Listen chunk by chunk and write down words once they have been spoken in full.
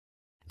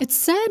It's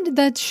said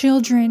that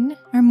children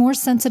are more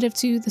sensitive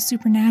to the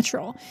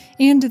supernatural,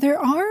 and there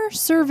are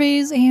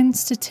surveys and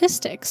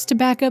statistics to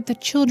back up that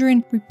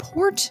children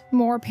report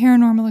more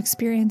paranormal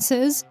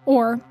experiences,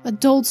 or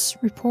adults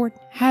report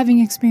having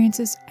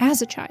experiences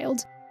as a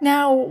child.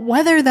 Now,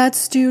 whether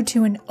that's due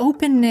to an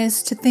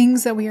openness to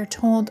things that we are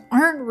told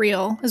aren't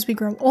real as we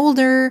grow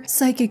older,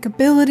 psychic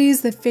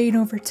abilities that fade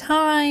over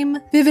time,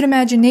 vivid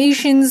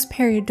imaginations,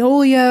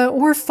 pareidolia,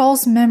 or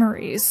false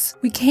memories,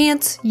 we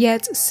can't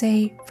yet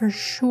say for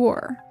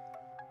sure.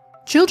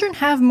 Children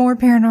have more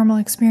paranormal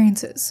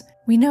experiences.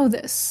 We know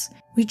this.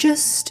 We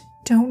just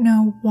don't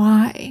know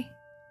why.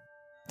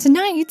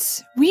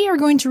 Tonight, we are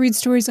going to read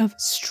stories of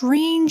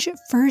strange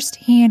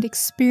first-hand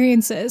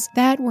experiences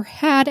that were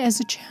had as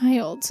a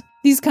child.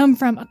 These come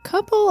from a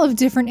couple of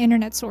different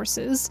internet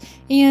sources,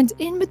 and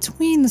in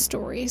between the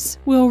stories,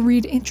 we'll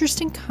read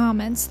interesting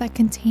comments that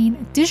contain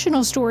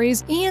additional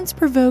stories and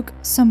provoke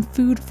some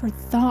food for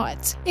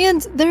thought.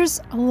 And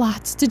there's a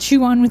lot to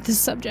chew on with this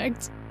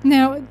subject.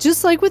 Now,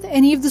 just like with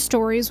any of the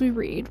stories we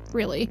read,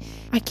 really,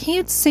 I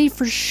can't say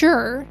for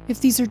sure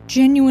if these are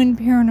genuine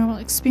paranormal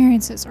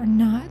experiences or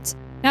not.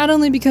 Not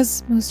only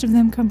because most of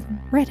them come from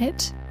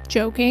Reddit,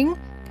 joking,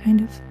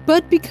 kind of,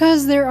 but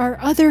because there are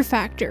other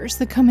factors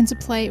that come into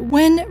play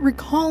when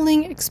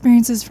recalling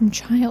experiences from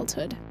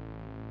childhood.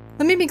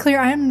 Let me be clear,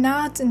 I am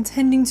not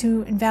intending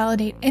to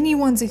invalidate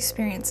anyone's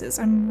experiences.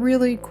 I'm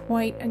really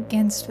quite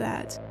against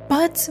that.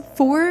 But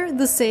for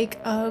the sake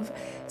of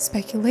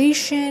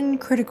speculation,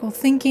 critical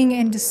thinking,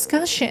 and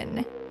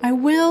discussion, I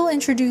will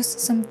introduce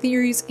some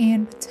theories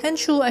and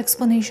potential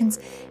explanations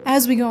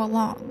as we go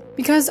along,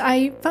 because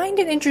I find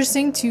it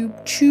interesting to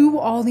chew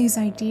all these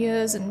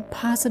ideas and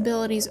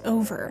possibilities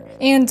over,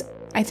 and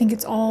I think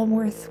it's all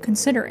worth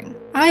considering.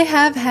 I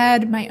have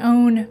had my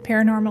own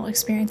paranormal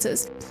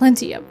experiences,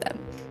 plenty of them.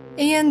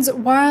 And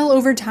while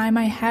over time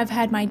I have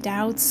had my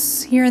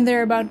doubts here and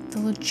there about the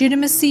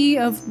legitimacy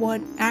of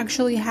what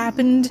actually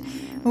happened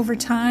over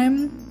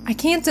time, I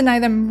can't deny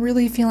them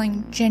really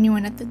feeling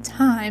genuine at the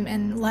time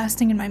and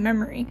lasting in my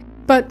memory.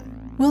 But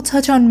we'll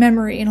touch on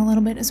memory in a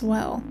little bit as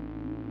well.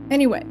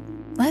 Anyway,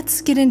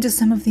 let's get into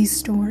some of these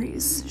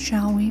stories,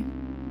 shall we?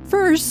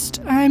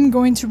 First, I'm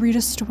going to read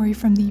a story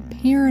from the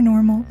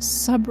paranormal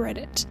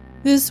subreddit.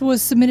 This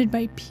was submitted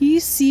by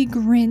PC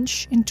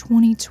Grinch in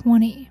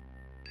 2020.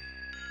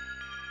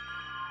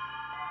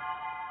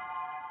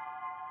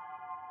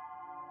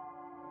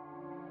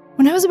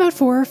 When I was about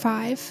 4 or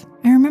 5,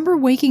 I remember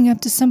waking up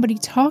to somebody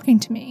talking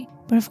to me,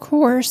 but of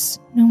course,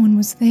 no one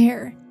was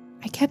there.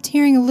 I kept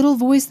hearing a little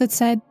voice that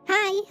said,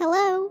 "Hi,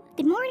 hello,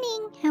 good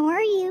morning, how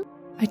are you?"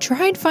 I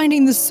tried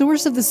finding the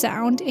source of the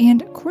sound,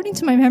 and according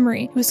to my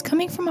memory, it was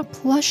coming from a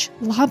plush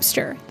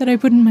lobster that I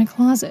put in my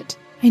closet.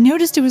 I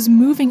noticed it was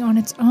moving on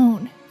its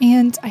own,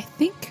 and I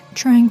think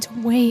trying to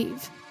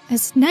wave.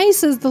 As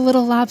nice as the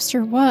little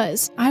lobster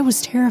was, I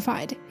was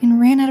terrified and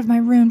ran out of my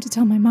room to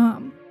tell my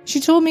mom. She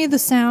told me the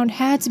sound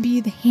had to be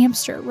the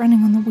hamster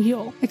running on the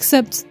wheel,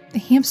 except the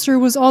hamster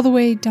was all the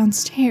way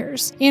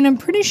downstairs, and I'm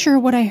pretty sure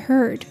what I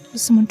heard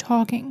was someone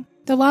talking.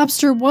 The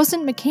lobster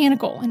wasn't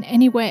mechanical in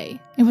any way.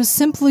 It was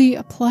simply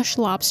a plush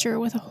lobster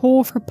with a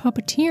hole for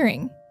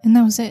puppeteering, and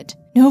that was it.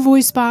 No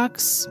voice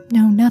box,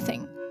 no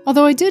nothing.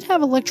 Although I did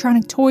have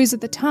electronic toys at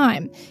the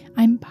time,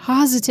 I'm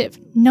positive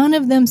none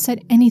of them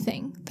said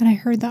anything that I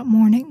heard that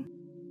morning.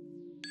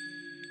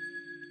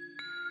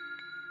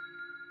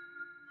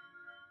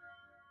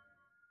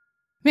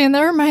 Man,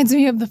 that reminds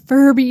me of the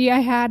Furby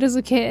I had as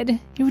a kid.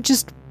 It would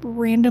just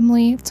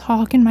randomly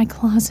talk in my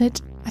closet.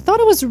 I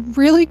thought it was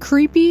really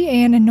creepy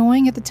and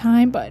annoying at the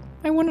time, but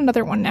I want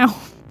another one now.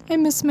 I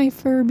miss my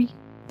Furby.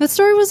 The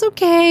story was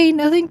okay,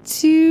 nothing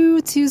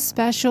too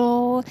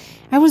special.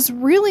 I was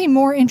really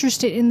more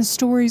interested in the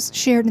stories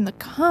shared in the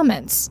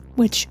comments,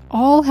 which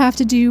all have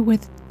to do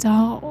with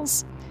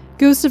dolls.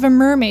 Ghost of a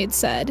Mermaid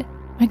said,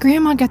 "My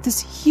grandma got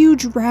this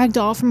huge rag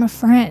doll from a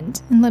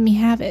friend and let me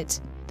have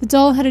it. The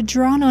doll had a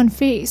drawn-on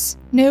face,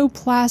 no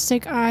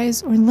plastic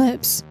eyes or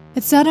lips.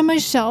 It sat on my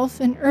shelf,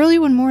 and early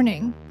one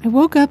morning, I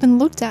woke up and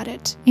looked at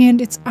it, and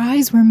its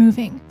eyes were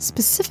moving,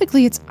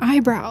 specifically its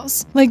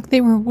eyebrows, like they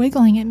were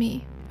wiggling at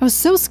me. I was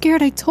so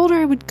scared I told her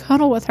I would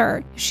cuddle with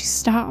her if she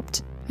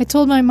stopped. I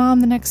told my mom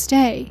the next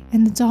day,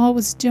 and the doll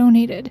was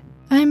donated.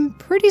 I'm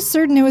pretty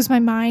certain it was my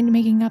mind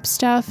making up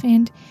stuff,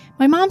 and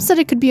my mom said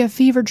it could be a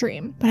fever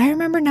dream, but I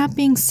remember not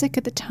being sick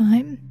at the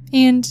time.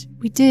 And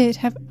we did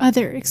have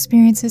other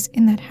experiences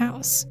in that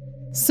house."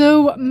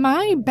 So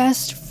my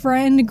best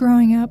friend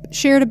growing up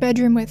shared a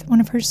bedroom with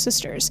one of her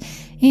sisters,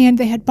 and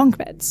they had bunk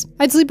beds.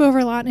 I'd sleep over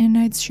a lot and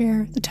I'd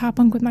share the top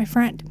bunk with my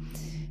friend.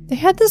 They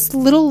had this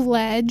little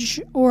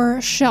ledge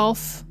or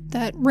shelf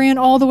that ran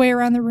all the way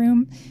around the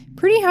room,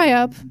 pretty high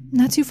up,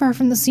 not too far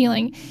from the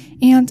ceiling,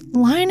 and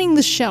lining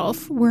the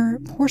shelf were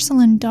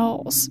porcelain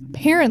dolls.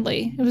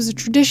 Apparently, it was a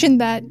tradition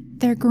that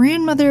their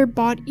grandmother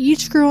bought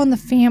each girl in the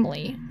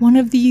family one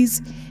of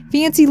these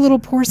fancy little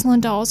porcelain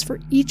dolls for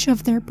each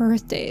of their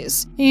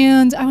birthdays.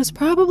 And I was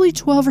probably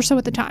 12 or so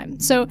at the time.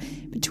 So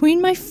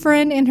between my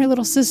friend and her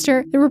little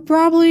sister, there were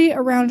probably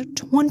around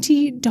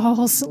 20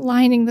 dolls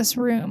lining this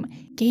room,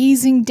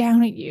 gazing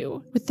down at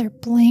you with their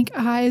blank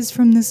eyes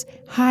from this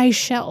high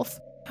shelf.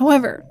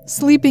 However,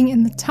 sleeping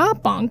in the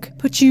top bunk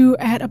put you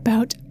at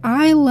about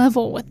eye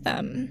level with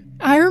them.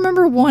 I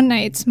remember one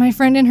night, my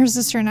friend and her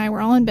sister and I were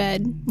all in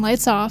bed,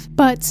 lights off,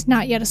 but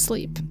not yet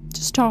asleep,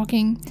 just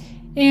talking.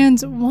 And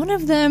one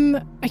of them,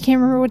 I can't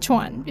remember which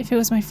one, if it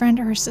was my friend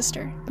or her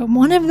sister, but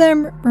one of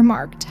them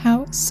remarked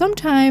how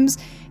sometimes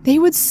they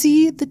would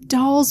see the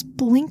dolls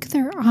blink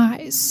their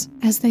eyes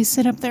as they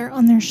sit up there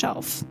on their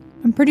shelf.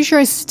 I'm pretty sure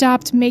I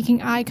stopped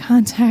making eye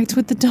contact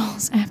with the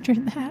dolls after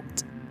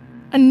that.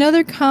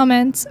 Another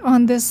comment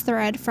on this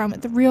thread from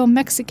The Real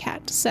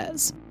Mexicat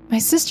says, "My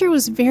sister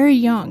was very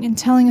young and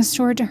telling a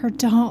story to her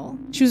doll.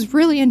 She was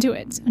really into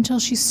it until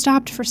she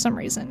stopped for some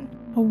reason.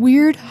 A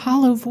weird,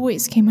 hollow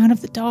voice came out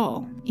of the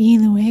doll. Y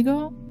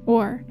luego?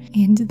 Or,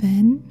 and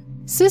then?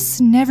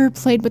 Sis never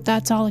played with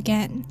that doll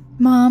again.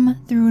 Mom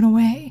threw it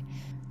away."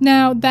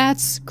 Now,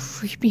 that's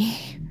creepy.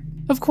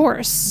 Of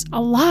course, a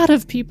lot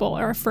of people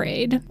are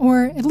afraid,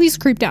 or at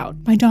least creeped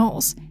out, by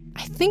dolls.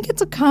 I think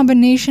it's a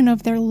combination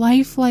of their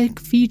lifelike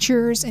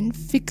features and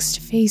fixed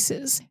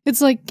faces.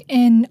 It's like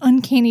an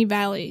uncanny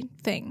valley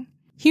thing.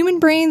 Human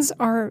brains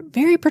are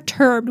very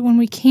perturbed when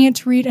we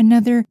can't read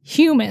another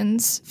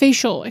human's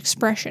facial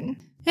expression.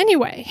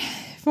 Anyway,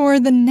 for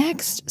the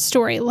next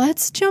story,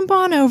 let's jump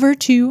on over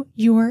to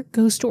your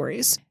ghost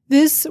stories.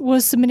 This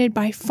was submitted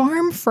by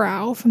Farm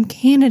Frau from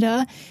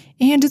Canada,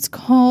 and it's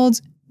called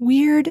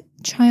Weird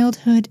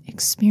Childhood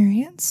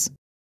Experience.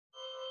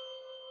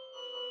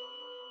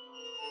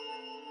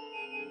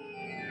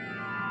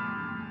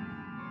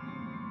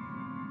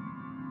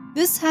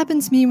 This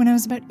happened to me when I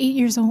was about 8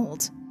 years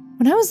old.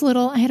 When I was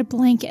little, I had a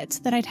blanket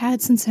that I'd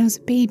had since I was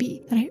a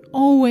baby that I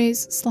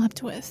always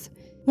slept with.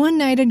 One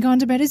night, I'd gone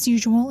to bed as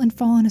usual and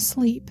fallen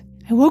asleep.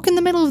 I woke in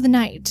the middle of the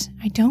night.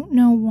 I don't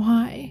know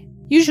why.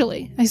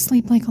 Usually, I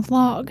sleep like a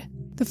log.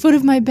 The foot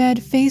of my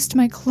bed faced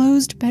my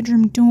closed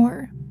bedroom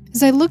door.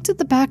 As I looked at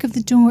the back of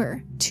the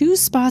door, 2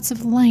 spots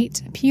of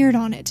light appeared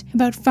on it,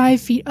 about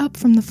 5 feet up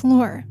from the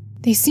floor.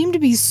 They seemed to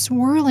be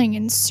swirling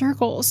in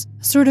circles,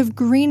 a sort of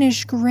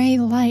greenish-gray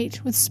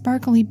light with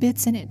sparkly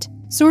bits in it,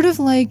 sort of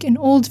like an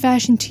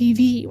old-fashioned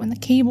TV when the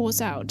cable was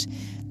out,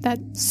 that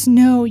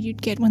snow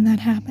you'd get when that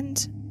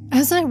happened.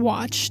 As I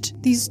watched,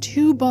 these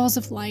 2 balls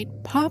of light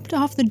popped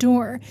off the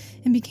door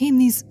and became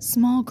these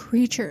small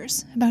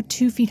creatures, about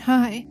 2 feet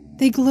high.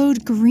 They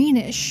glowed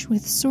greenish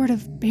with sort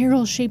of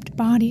barrel-shaped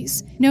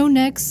bodies, no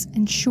necks,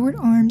 and short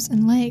arms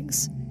and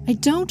legs. I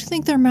don't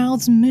think their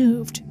mouths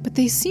moved, but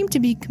they seemed to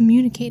be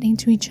communicating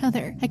to each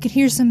other. I could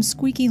hear some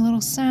squeaky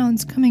little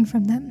sounds coming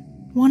from them.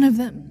 One of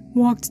them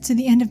walked to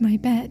the end of my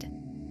bed.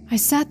 I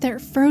sat there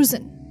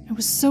frozen. I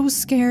was so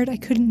scared I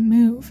couldn't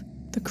move.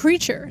 The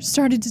creature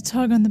started to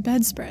tug on the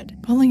bedspread,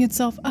 pulling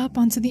itself up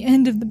onto the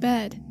end of the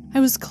bed. I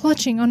was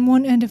clutching on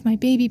one end of my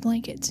baby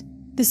blanket.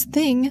 This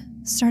thing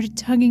started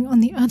tugging on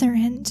the other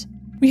end.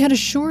 We had a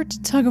short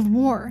tug of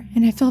war,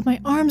 and I felt my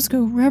arms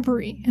go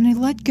rubbery, and I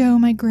let go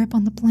my grip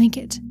on the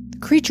blanket. The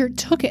creature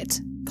took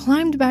it,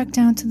 climbed back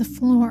down to the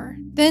floor.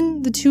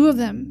 Then the 2 of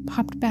them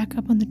popped back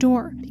up on the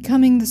door,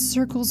 becoming the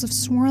circles of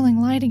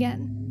swirling light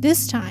again,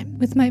 this time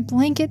with my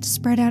blanket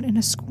spread out in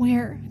a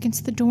square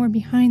against the door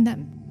behind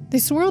them. They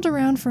swirled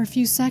around for a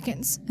few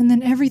seconds, and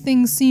then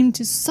everything seemed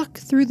to suck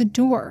through the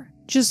door,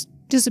 just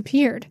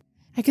disappeared.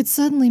 I could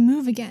suddenly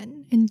move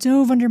again, and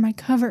dove under my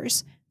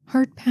covers,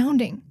 heart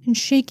pounding and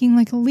shaking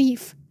like a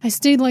leaf. I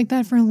stayed like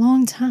that for a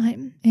long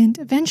time, and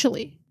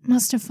eventually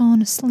must have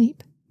fallen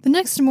asleep. The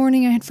next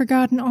morning I had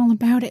forgotten all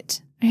about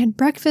it. I had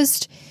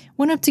breakfast,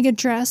 went up to get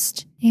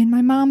dressed, and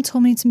my mom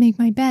told me to make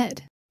my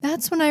bed.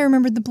 That's when I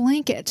remembered the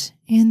blanket,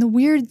 and the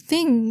weird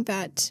thing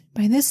that,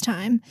 by this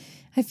time,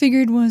 I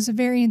figured was a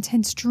very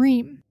intense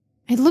dream.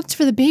 I looked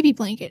for the baby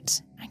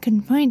blanket. I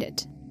couldn't find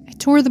it. I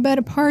tore the bed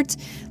apart,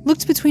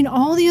 looked between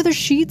all the other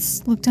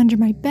sheets, looked under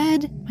my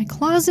bed, my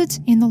closet,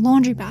 and the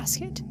laundry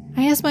basket.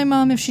 I asked my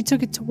mom if she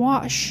took it to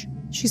wash.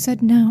 She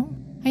said no.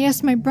 I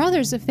asked my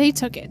brothers if they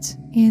took it,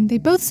 and they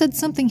both said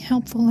something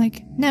helpful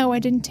like, "No, I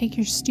didn't take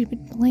your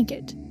stupid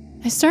blanket."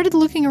 I started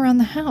looking around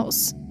the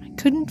house. I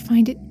couldn't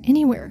find it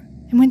anywhere.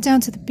 I went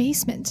down to the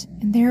basement,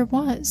 and there it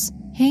was,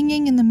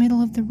 hanging in the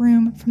middle of the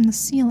room from the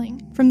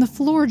ceiling, from the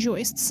floor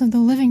joists of the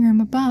living room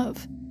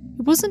above.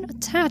 It wasn't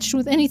attached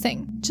with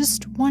anything,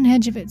 just one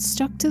edge of it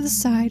stuck to the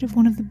side of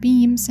one of the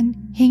beams and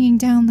hanging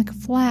down like a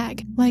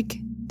flag, like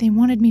they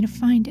wanted me to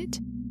find it.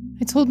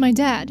 I told my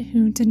dad,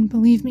 who didn't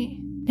believe me.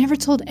 Never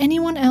told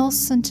anyone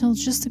else until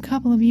just a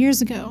couple of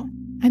years ago.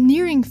 I'm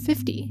nearing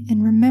 50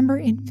 and remember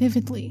it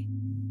vividly.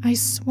 I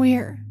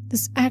swear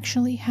this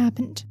actually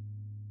happened.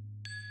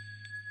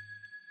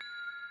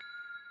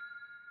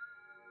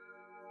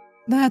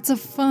 That's a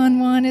fun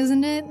one,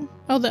 isn't it?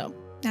 Although,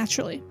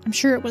 naturally, I'm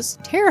sure it was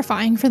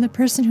terrifying for the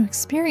person who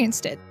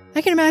experienced it.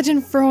 I can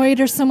imagine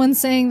Freud or someone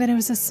saying that it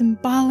was a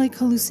symbolic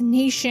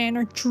hallucination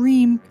or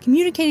dream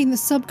communicating the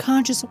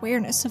subconscious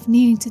awareness of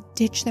needing to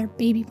ditch their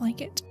baby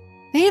blanket.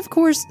 They, of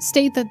course,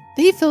 state that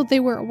they felt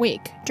they were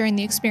awake during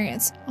the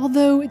experience,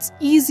 although it's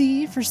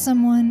easy for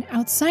someone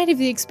outside of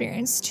the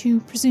experience to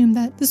presume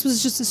that this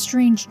was just a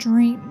strange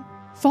dream.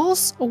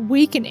 False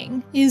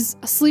awakening is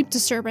a sleep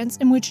disturbance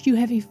in which you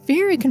have a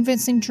very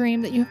convincing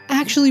dream that you've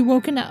actually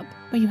woken up,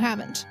 but you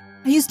haven't.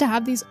 I used to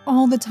have these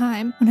all the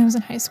time when I was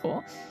in high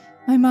school.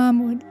 My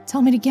mom would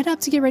tell me to get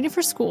up to get ready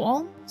for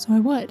school, so I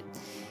would.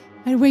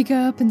 I'd wake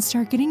up and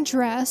start getting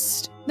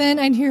dressed, then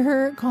I'd hear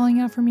her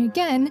calling out for me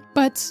again,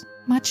 but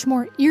much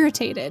more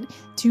irritated,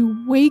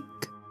 to wake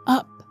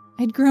up.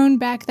 I'd grown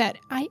back that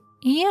I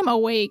am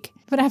awake,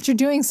 but after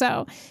doing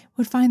so,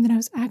 would find that I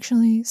was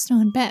actually still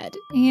in bed,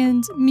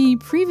 and me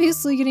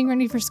previously getting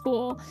ready for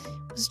school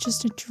was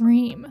just a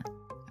dream.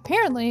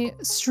 Apparently,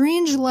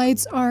 strange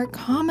lights are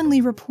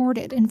commonly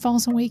reported in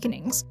false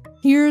awakenings.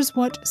 Here's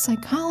what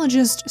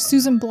psychologist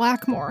Susan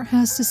Blackmore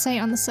has to say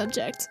on the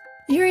subject.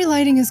 Eerie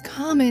lighting is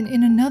common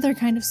in another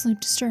kind of sleep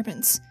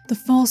disturbance, the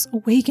false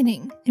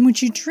awakening, in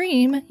which you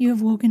dream you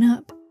have woken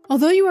up.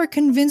 Although you are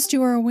convinced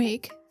you are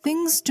awake,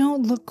 things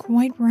don't look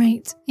quite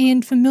right,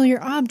 and familiar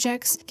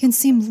objects can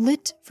seem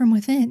lit from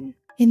within.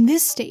 In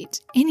this state,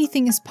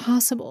 anything is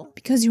possible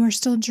because you are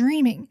still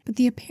dreaming, but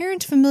the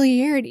apparent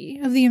familiarity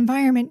of the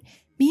environment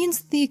means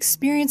that the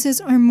experiences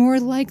are more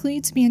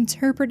likely to be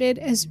interpreted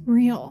as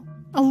real.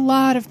 A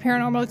lot of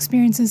paranormal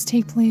experiences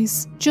take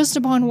place just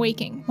upon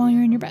waking while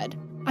you're in your bed.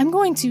 I'm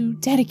going to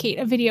dedicate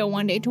a video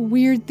one day to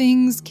weird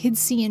things kids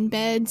see in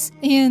beds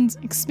and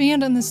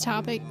expand on this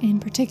topic in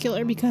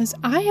particular because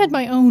I had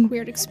my own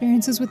weird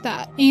experiences with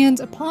that, and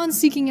upon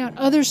seeking out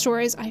other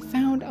stories, I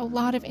found a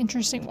lot of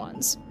interesting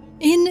ones.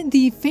 In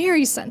the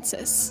fairy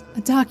census,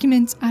 a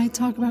document I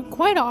talk about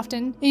quite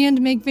often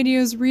and make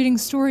videos reading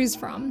stories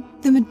from,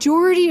 the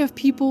majority of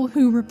people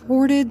who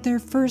reported their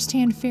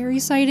first-hand fairy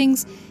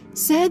sightings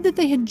said that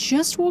they had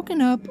just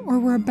woken up or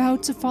were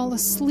about to fall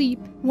asleep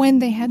when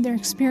they had their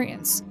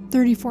experience,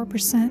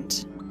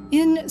 34%.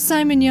 In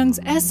Simon Young's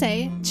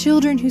essay,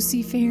 Children Who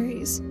See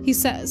Fairies, he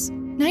says,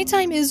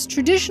 nighttime is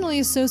traditionally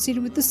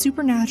associated with the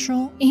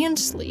supernatural and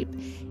sleep,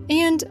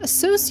 and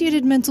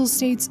associated mental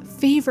states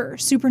favor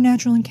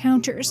supernatural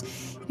encounters,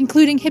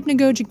 including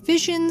hypnagogic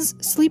visions,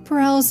 sleep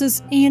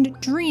paralysis, and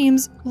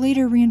dreams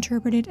later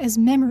reinterpreted as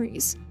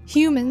memories.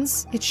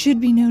 Humans, it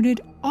should be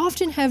noted,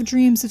 often have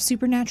dreams of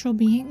supernatural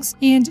beings,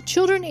 and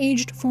children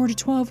aged 4 to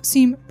 12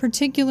 seem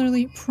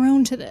particularly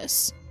prone to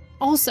this.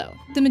 Also,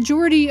 the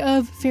majority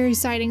of fairy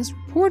sightings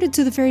reported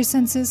to the fairy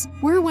census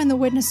were when the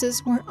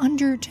witnesses were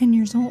under 10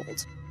 years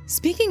old.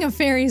 Speaking of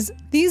fairies,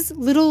 these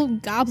little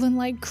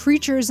goblin-like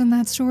creatures in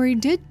that story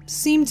did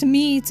seem to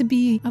me to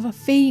be of a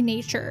fae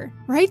nature,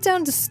 right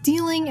down to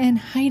stealing and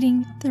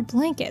hiding their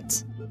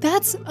blanket.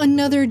 That's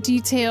another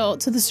detail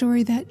to the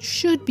story that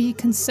should be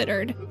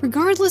considered.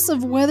 Regardless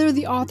of whether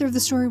the author of the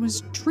story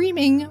was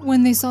dreaming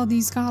when they saw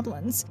these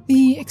goblins,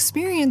 the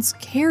experience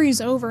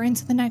carries over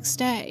into the next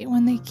day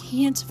when they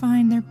can't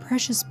find their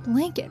precious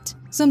blanket,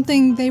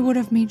 something they would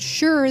have made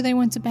sure they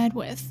went to bed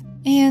with.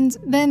 And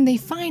then they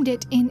find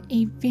it in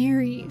a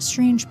very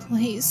strange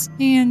place,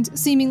 and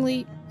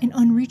seemingly an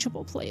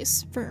unreachable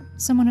place for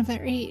someone of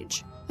their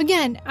age.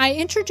 Again, I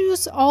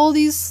introduce all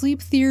these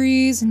sleep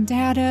theories and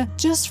data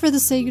just for the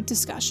sake of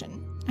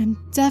discussion. I'm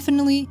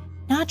definitely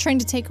not trying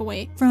to take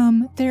away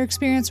from their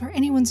experience or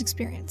anyone's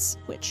experience,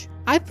 which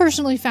I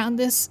personally found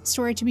this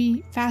story to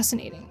be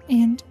fascinating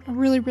and a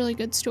really, really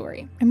good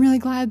story. I'm really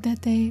glad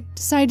that they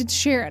decided to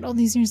share it all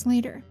these years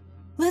later.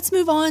 Let's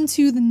move on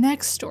to the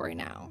next story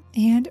now,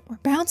 and we're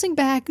bouncing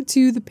back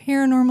to the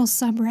paranormal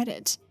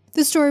subreddit.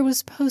 This story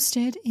was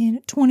posted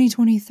in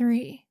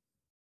 2023.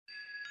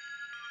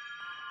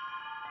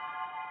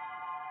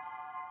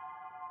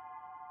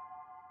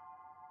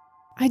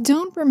 I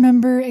don't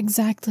remember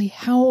exactly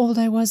how old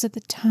I was at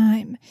the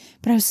time,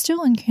 but I was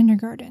still in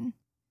kindergarten.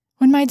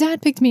 When my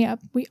dad picked me up,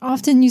 we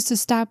often used to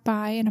stop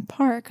by in a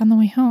park on the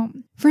way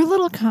home. For a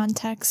little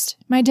context,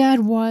 my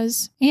dad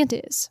was, and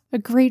is, a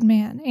great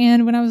man,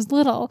 and when I was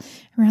little,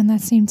 around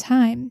that same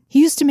time,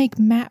 he used to make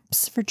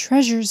maps for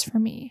treasures for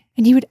me,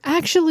 and he would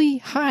actually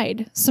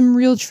hide some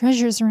real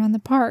treasures around the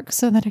park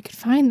so that I could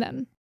find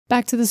them.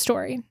 Back to the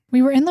story.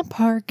 We were in the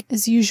park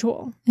as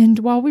usual, and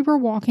while we were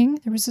walking,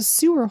 there was a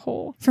sewer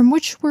hole from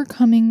which were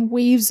coming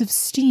waves of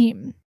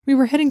steam. We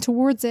were heading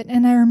towards it,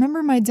 and I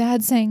remember my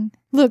dad saying,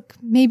 "Look,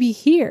 maybe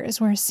here is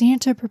where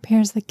Santa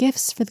prepares the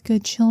gifts for the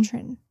good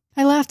children."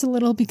 I laughed a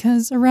little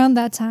because around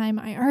that time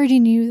I already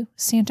knew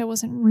Santa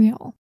wasn't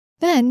real.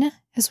 Then,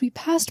 as we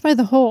passed by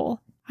the hole,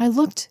 I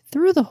looked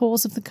through the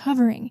holes of the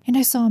covering, and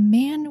I saw a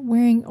man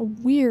wearing a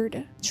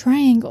weird,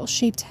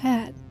 triangle-shaped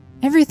hat.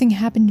 Everything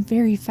happened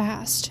very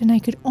fast, and I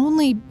could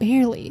only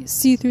barely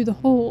see through the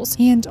holes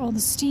and all the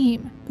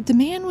steam, but the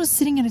man was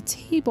sitting at a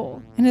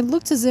table, and it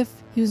looked as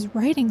if he was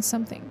writing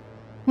something.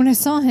 When I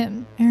saw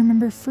him, I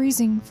remember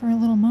freezing for a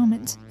little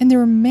moment, and there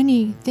were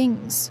many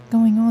things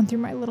going on through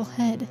my little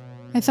head.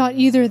 I thought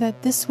either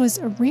that this was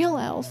a real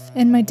elf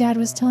and my dad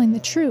was telling the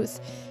truth,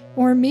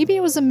 or maybe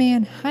it was a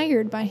man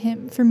hired by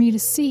him for me to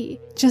see,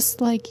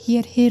 just like he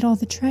had hid all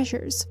the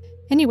treasures.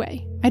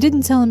 Anyway, I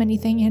didn't tell him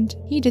anything and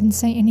he didn't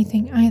say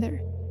anything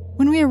either.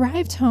 When we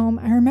arrived home,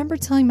 I remember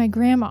telling my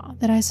grandma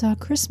that I saw a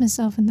Christmas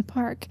elf in the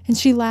park, and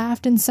she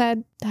laughed and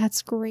said,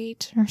 "That's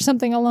great," or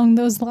something along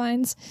those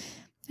lines.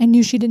 I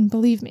knew she didn't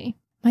believe me.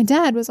 My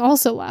dad was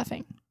also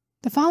laughing.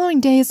 The following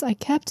days, I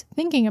kept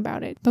thinking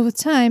about it, but with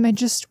time, I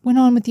just went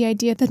on with the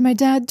idea that my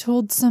dad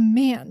told some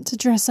man to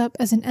dress up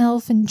as an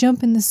elf and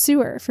jump in the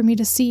sewer for me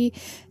to see,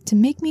 to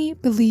make me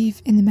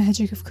believe in the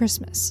magic of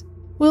Christmas.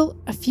 Well,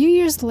 a few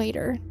years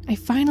later, I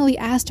finally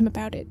asked him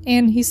about it,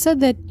 and he said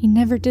that he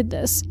never did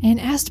this, and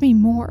asked me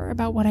more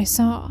about what I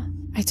saw.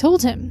 I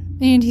told him,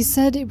 and he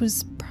said it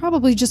was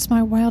probably just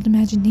my wild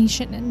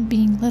imagination and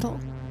being little.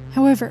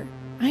 However,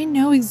 I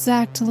know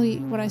exactly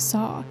what I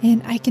saw,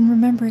 and I can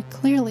remember it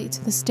clearly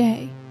to this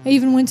day. I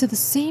even went to the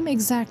same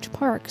exact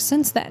park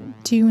since then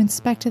to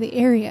inspect the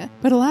area,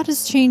 but a lot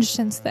has changed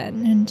since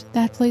then, and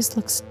that place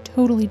looks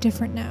totally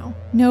different now.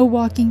 No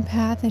walking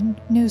path and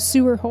no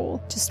sewer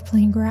hole, just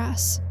plain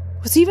grass.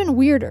 What's even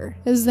weirder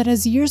is that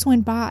as years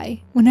went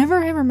by,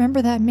 whenever I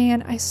remember that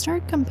man, I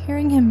start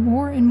comparing him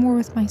more and more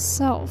with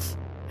myself.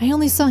 I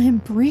only saw him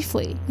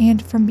briefly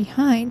and from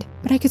behind,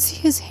 but I could see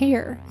his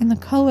hair, and the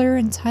color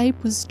and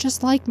type was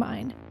just like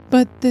mine.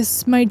 But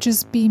this might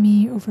just be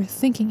me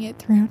overthinking it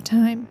throughout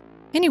time.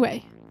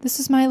 Anyway, this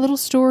is my little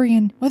story,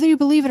 and whether you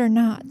believe it or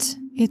not,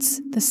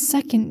 it's the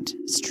second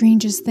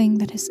strangest thing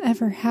that has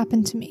ever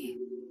happened to me.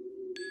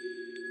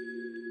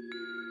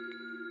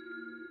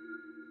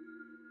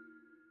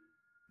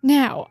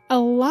 Now, a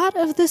lot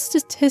of the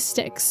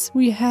statistics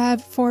we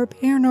have for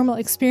paranormal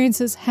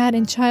experiences had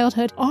in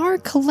childhood are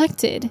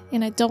collected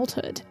in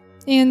adulthood.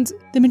 And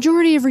the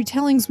majority of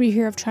retellings we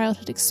hear of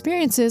childhood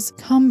experiences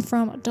come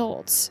from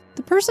adults.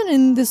 The person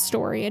in this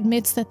story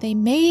admits that they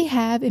may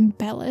have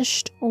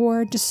embellished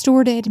or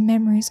distorted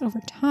memories over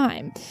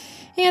time.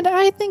 And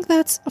I think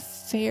that's a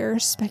fair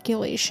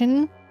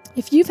speculation.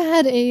 If you've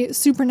had a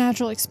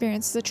supernatural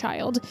experience as a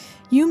child,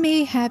 you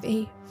may have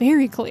a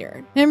very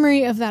clear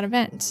memory of that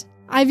event.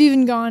 I've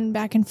even gone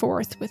back and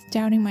forth with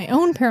doubting my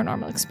own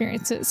paranormal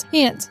experiences.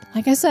 And,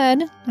 like I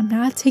said, I'm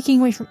not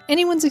taking away from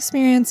anyone's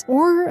experience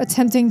or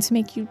attempting to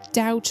make you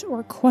doubt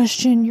or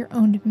question your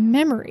own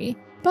memory.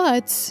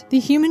 But the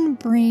human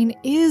brain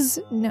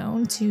is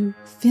known to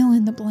fill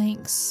in the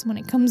blanks when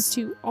it comes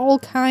to all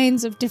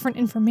kinds of different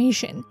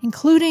information,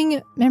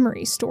 including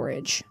memory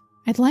storage.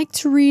 I'd like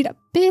to read a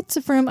bit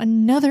from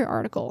another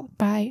article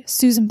by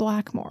Susan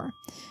Blackmore.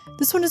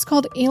 This one is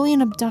called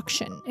Alien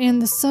Abduction,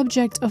 and the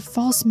subject of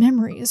false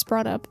memory is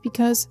brought up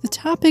because the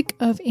topic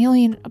of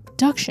alien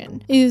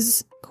abduction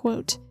is,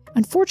 quote,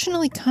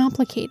 unfortunately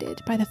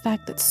complicated by the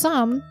fact that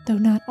some, though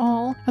not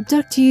all,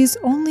 abductees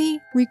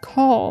only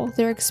recall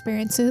their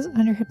experiences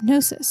under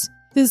hypnosis.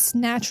 This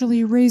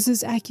naturally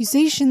raises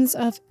accusations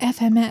of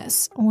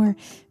FMS, or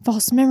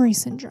false memory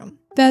syndrome,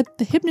 that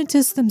the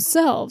hypnotists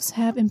themselves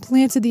have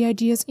implanted the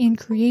ideas and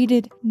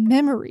created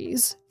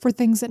memories for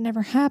things that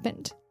never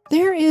happened.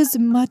 There is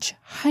much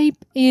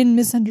hype and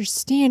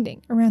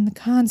misunderstanding around the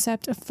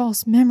concept of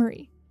false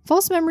memory.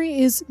 False memory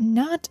is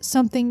not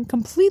something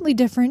completely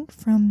different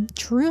from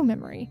true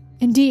memory.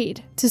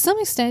 Indeed, to some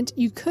extent,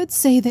 you could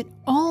say that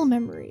all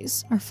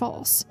memories are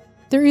false.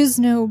 There is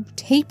no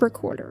tape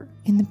recorder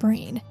in the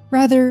brain.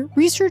 Rather,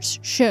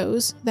 research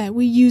shows that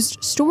we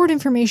used stored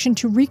information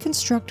to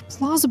reconstruct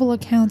plausible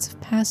accounts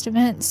of past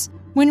events.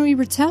 When we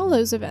retell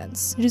those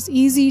events, it is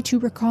easy to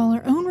recall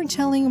our own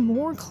retelling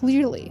more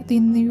clearly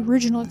than the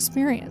original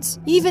experience,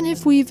 even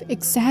if we've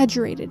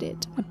exaggerated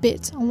it a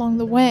bit along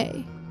the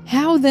way.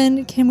 How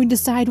then can we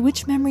decide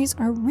which memories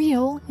are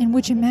real and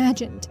which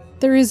imagined?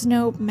 There is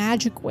no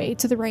magic way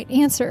to the right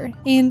answer,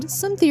 and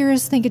some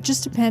theorists think it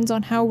just depends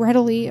on how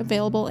readily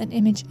available an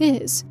image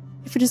is.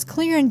 If it is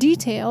clear and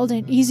detailed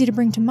and easy to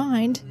bring to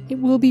mind, it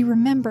will be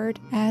remembered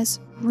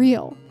as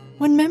real.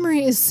 When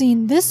memory is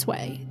seen this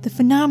way, the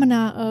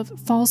phenomena of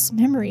false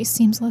memory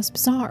seems less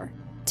bizarre.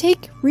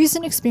 Take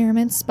recent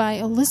experiments by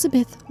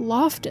Elizabeth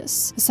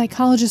Loftus, a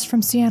psychologist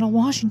from Seattle,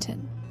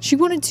 Washington. She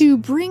wanted to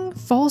bring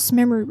false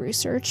memory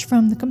research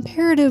from the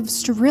comparative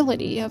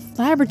sterility of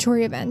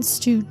laboratory events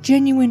to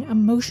genuine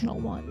emotional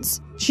ones.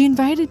 She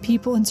invited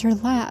people into her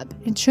lab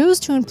and chose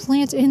to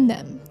implant in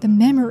them the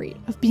memory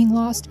of being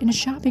lost in a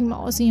shopping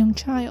mall as a young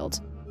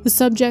child. The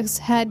subjects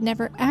had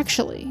never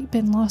actually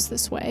been lost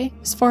this way,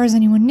 as far as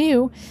anyone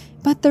knew,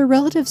 but their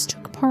relatives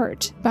took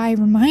part by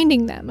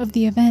reminding them of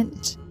the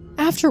event.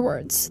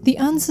 Afterwards, the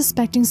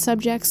unsuspecting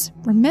subjects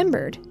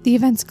remembered the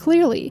events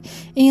clearly,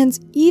 and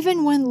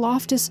even when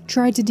Loftus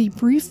tried to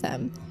debrief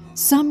them,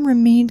 some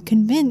remained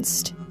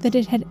convinced that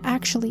it had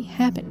actually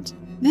happened.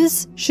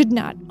 This should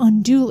not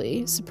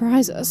unduly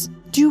surprise us.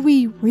 Do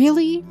we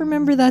really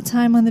remember that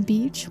time on the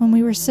beach when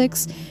we were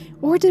 6,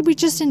 or did we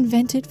just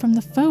invent it from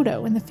the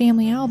photo in the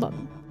family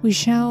album? we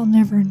shall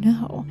never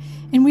know,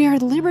 and we are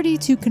at liberty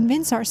to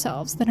convince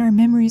ourselves that our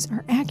memories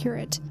are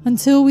accurate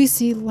until we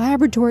see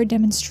laboratory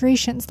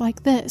demonstrations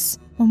like this,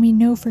 when we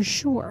know for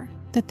sure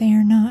that they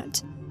are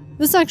not.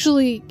 This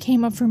actually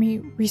came up for me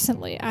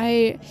recently.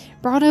 I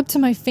brought up to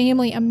my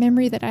family a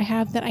memory that I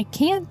have that I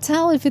can't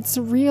tell if it's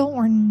real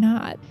or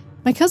not.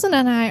 My cousin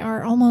and I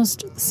are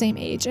almost the same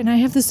age, and I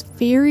have this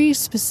very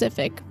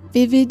specific,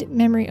 vivid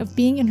memory of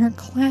being in her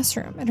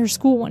classroom at her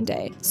school one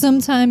day,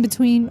 sometime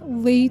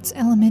between late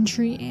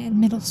elementary and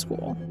middle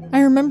school.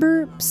 I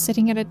remember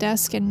sitting at a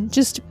desk and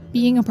just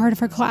being a part of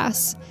her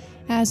class,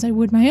 as I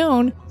would my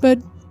own, but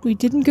we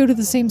didn't go to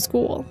the same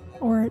school,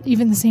 or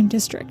even the same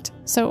district,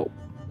 so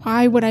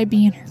why would I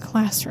be in her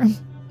classroom?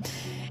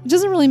 It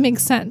doesn't really make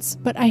sense,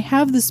 but I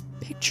have this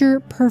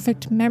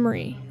picture-perfect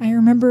memory. I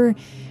remember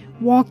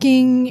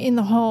walking in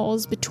the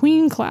halls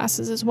between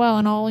classes as well,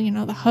 and all,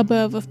 the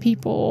hubbub of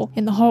people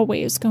in the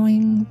hallways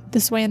going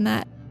this way and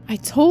that. I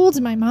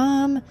told my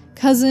mom,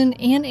 cousin,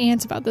 and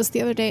aunt about this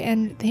the other day,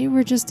 and they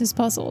were just as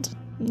puzzled.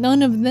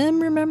 None of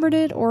them remembered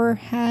it or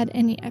had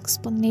any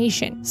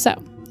explanation.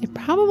 So, it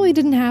probably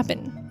didn't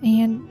happen,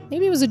 and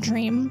maybe it was a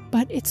dream,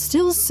 but it's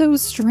still so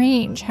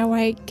strange how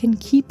I can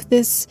keep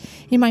this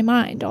in my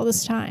mind all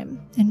this time,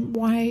 and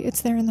why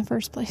it's there in the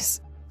first place.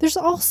 There's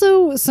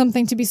also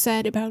something to be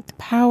said about the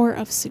power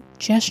of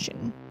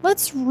suggestion.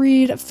 Let's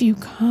read a few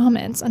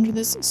comments under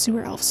this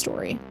sewer elf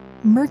story.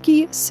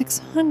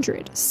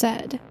 Murky600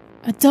 said,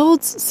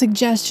 "Adults'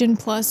 suggestion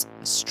plus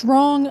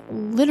strong,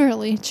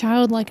 literally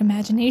childlike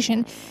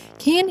imagination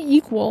can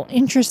equal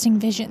interesting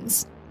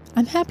visions.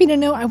 I'm happy to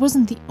know I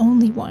wasn't the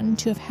only one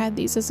to have had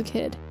these as a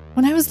kid.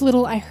 When I was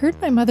little, I heard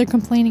my mother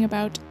complaining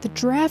about the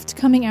draft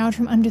coming out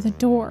from under the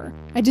door.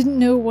 I didn't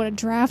know what a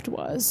draft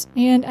was,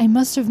 and I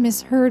must have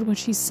misheard what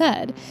she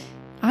said.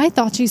 I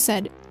thought she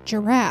said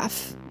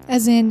giraffe,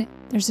 as in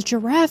there's a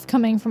giraffe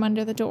coming from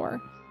under the door.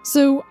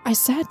 So I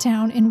sat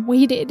down and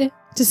waited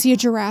to see a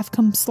giraffe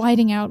come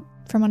sliding out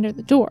from under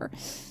the door.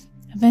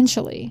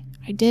 Eventually,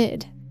 I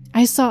did.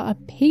 I saw a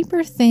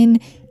paper-thin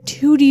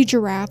 2D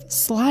giraffe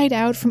slide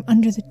out from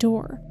under the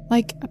door,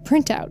 like a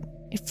printout.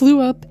 It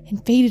flew up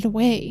and faded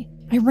away.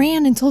 I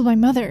ran and told my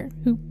mother,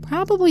 who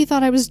probably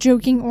thought I was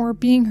joking or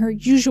being her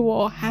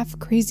usual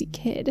half-crazy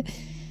kid.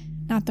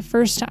 Not the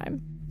first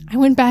time. I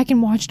went back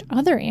and watched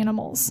other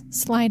animals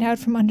slide out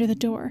from under the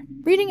door.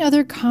 Reading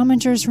other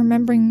commenters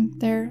remembering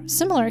their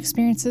similar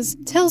experiences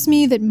tells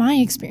me that my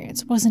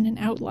experience wasn't an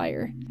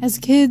outlier. As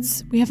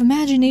kids, we have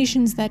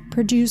imaginations that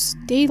produce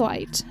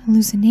daylight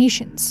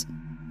hallucinations.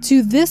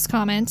 To this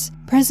comment,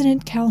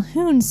 President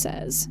Calhoun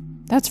says,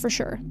 "That's for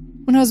sure.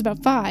 When I was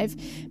about 5,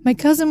 my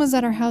cousin was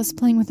at our house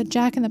playing with a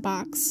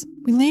jack-in-the-box.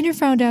 We later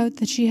found out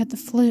that she had the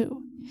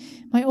flu.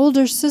 My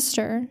older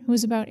sister, who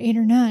was about 8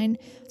 or 9,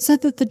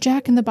 said that the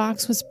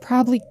jack-in-the-box was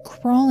probably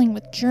crawling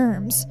with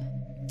germs,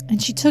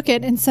 and she took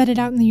it and set it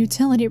out in the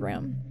utility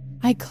room.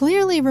 I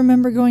clearly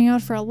remember going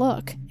out for a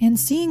look and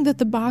seeing that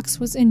the box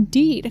was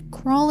indeed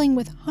crawling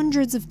with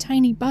hundreds of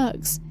tiny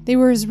bugs. They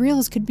were as real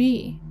as could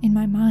be, in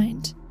my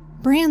mind."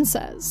 Bran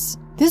says,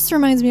 "This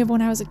reminds me of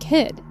when I was a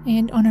kid,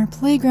 and on our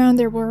playground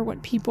there were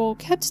what people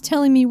kept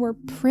telling me were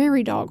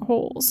prairie dog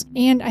holes,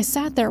 and I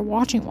sat there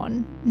watching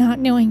one, not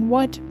knowing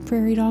what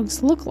prairie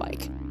dogs look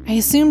like. I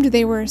assumed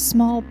they were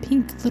small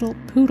pink little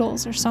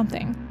poodles or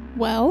something.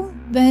 Well,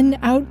 then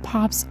out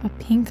pops a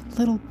pink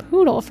little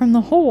poodle from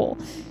the hole,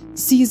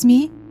 sees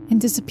me, and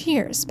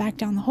disappears back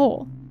down the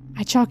hole.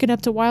 I chalk it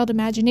up to wild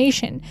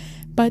imagination,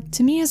 but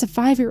to me as a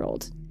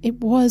 5-year-old,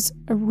 it was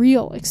a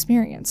real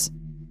experience."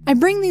 I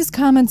bring these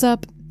comments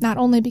up not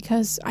only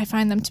because I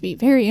find them to be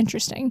very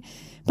interesting,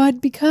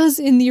 but because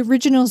in the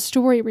original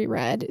story we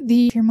read,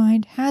 if your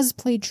mind has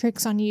played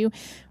tricks on you,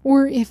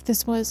 or if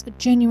this was a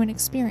genuine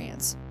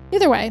experience.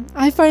 Either way,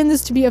 I find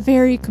this to be a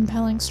very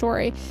compelling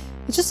story.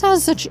 It just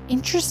has such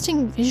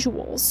interesting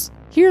visuals.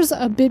 Here's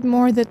a bit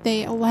more that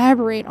they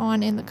elaborate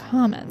on in the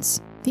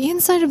comments. "The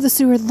inside of the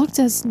sewer looked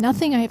as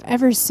nothing I've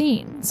ever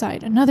seen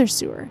inside another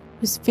sewer.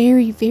 It was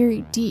very,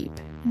 very deep,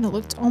 and it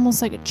looked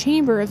almost like a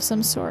chamber of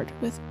some sort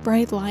with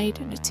bright light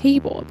and a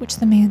table at which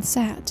the man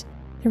sat.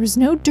 There was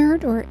no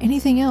dirt or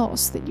anything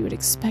else that you would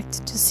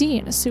expect to see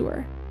in a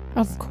sewer."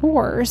 Of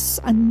course,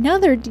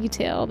 another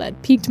detail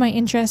that piqued my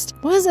interest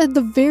was at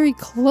the very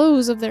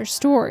close of their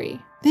story.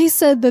 They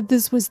said that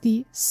this was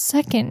the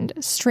second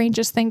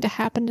strangest thing to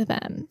happen to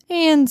them.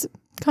 And,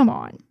 come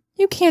on,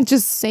 you can't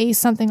just say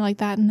something like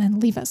that and then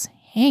leave us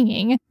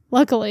hanging.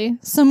 Luckily,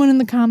 someone in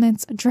the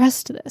comments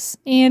addressed this,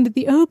 and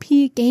the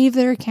OP gave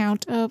their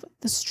account of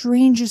the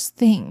strangest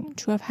thing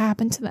to have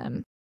happened to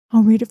them.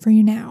 I'll read it for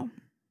you now.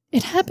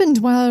 "It happened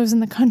while I was in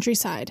the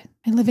countryside.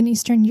 I live in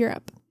Eastern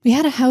Europe. We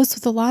had a house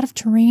with a lot of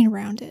terrain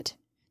around it.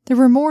 There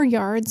were more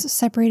yards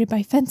separated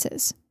by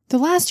fences. The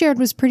last yard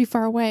was pretty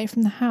far away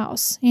from the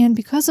house, and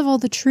because of all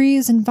the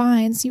trees and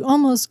vines, you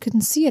almost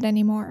couldn't see it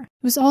anymore.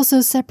 It was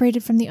also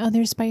separated from the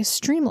others by a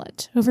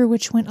streamlet, over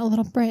which went a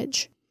little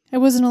bridge. I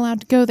wasn't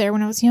allowed to go there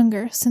when I was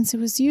younger, since it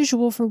was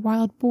usual for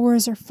wild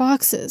boars or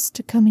foxes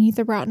to come and eat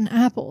the rotten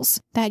apples.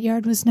 That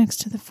yard was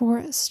next to the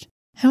forest.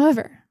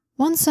 However,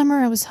 One summer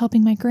I was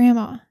helping my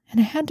grandma, and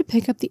I had to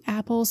pick up the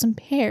apples and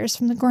pears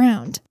from the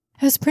ground.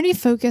 I was pretty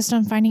focused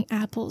on finding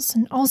apples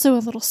and also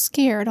a little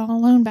scared all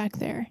alone back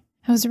there.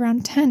 I was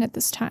around 10 at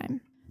this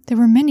time. There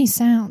were many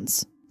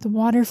sounds, the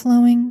water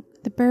flowing,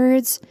 the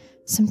birds,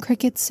 some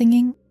crickets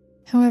singing.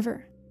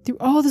 However, through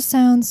all the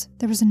sounds,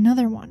 there was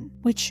another one,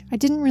 which I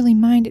didn't really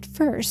mind at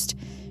first,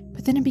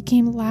 but then it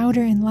became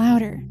louder and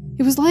louder.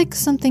 It was like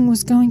something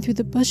was going through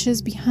the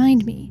bushes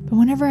behind me, but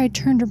whenever I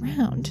turned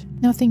around,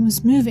 nothing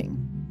was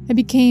moving. I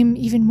became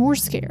even more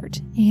scared,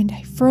 and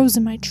I froze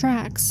in my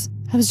tracks.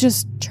 I was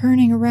just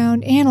turning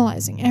around,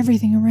 analyzing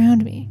everything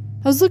around me.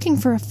 I was looking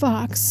for a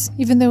fox,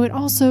 even though it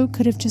also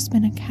could have just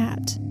been a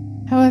cat.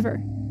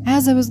 However,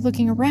 as I was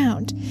looking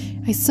around,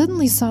 I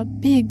suddenly saw a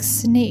big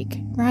snake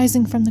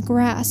rising from the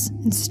grass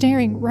and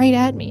staring right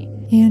at me.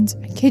 And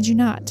I kid you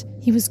not,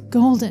 he was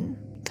golden,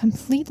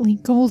 completely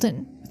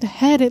golden, with a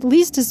head at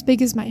least as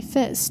big as my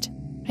fist.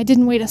 I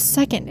didn't wait a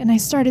second, and I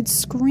started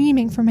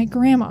screaming for my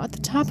grandma at the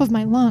top of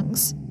my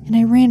lungs, and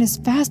I ran as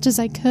fast as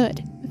I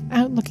could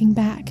without looking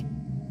back.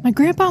 My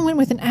grandpa went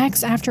with an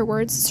axe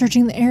afterwards,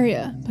 searching the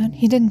area, but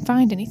he didn't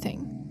find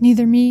anything.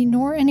 Neither me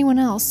nor anyone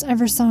else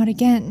ever saw it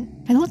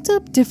again. I looked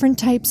up different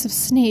types of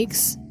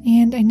snakes,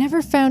 and I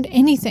never found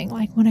anything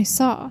like what I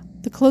saw.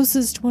 The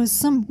closest was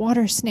some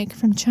water snake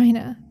from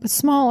China, but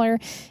smaller,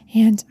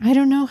 and I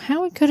don't know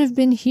how it could have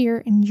been here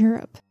in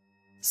Europe.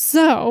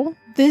 So,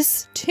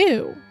 this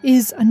too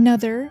is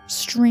another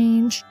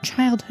strange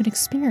childhood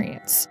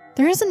experience.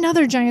 There is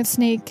another giant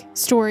snake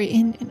story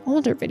in an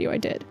older video I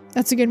did.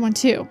 That's a good one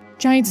too.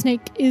 Giant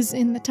snake is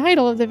in the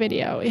title of the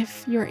video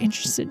if you're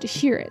interested to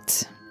hear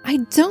it. I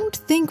don't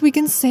think we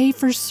can say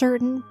for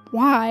certain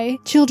why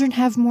children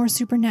have more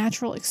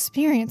supernatural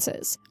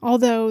experiences,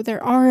 although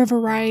there are a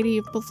variety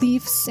of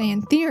beliefs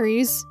and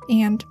theories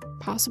and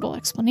possible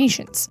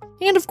explanations.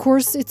 And of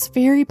course, it's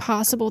very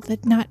possible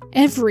that not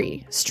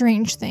every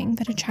strange thing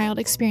that a child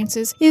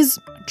experiences is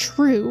a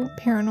true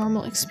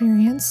paranormal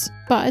experience,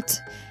 but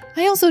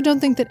I also don't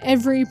think that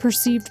every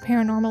perceived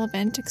paranormal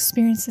event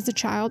experienced as a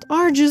child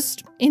are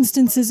just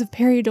instances of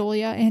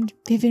pareidolia and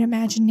vivid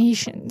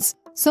imaginations.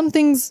 Some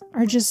things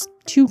are just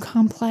too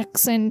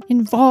complex and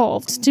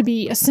involved to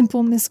be a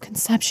simple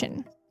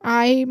misconception.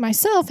 I,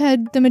 myself,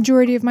 had the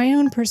majority of my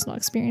own personal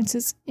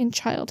experiences in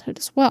childhood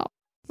as well.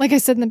 Like I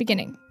said in the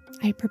beginning,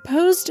 I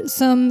proposed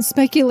some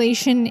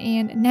speculation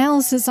and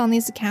analysis on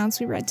these accounts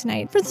we read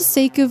tonight for the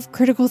sake of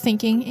critical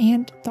thinking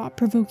and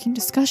thought-provoking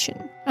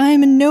discussion.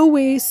 I'm in no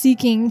way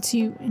seeking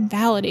to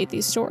invalidate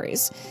these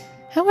stories.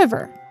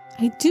 However,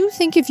 I do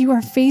think if you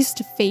are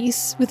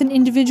face-to-face with an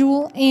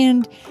individual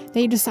and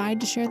they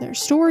decide to share their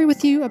story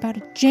with you about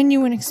a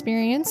genuine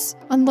experience,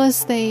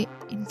 unless they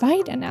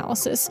invite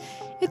analysis,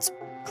 it's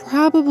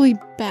probably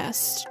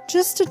best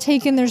just to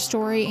take in their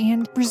story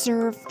and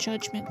reserve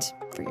judgment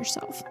for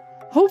yourself.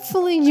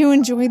 Hopefully you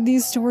enjoyed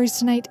these stories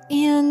tonight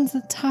and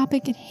the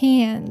topic at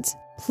hand.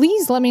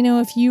 Please let me know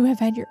if you have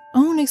had your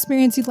own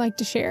experience you'd like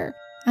to share.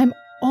 I'm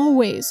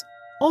always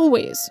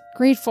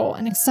grateful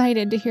and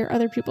excited to hear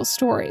other people's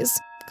stories.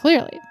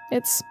 Clearly,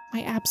 it's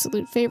my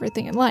absolute favorite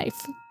thing in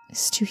life,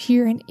 is to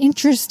hear an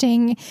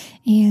interesting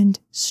and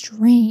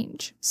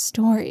strange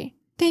story.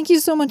 Thank you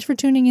so much for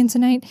tuning in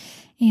tonight,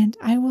 and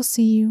I will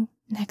see you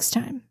next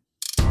time.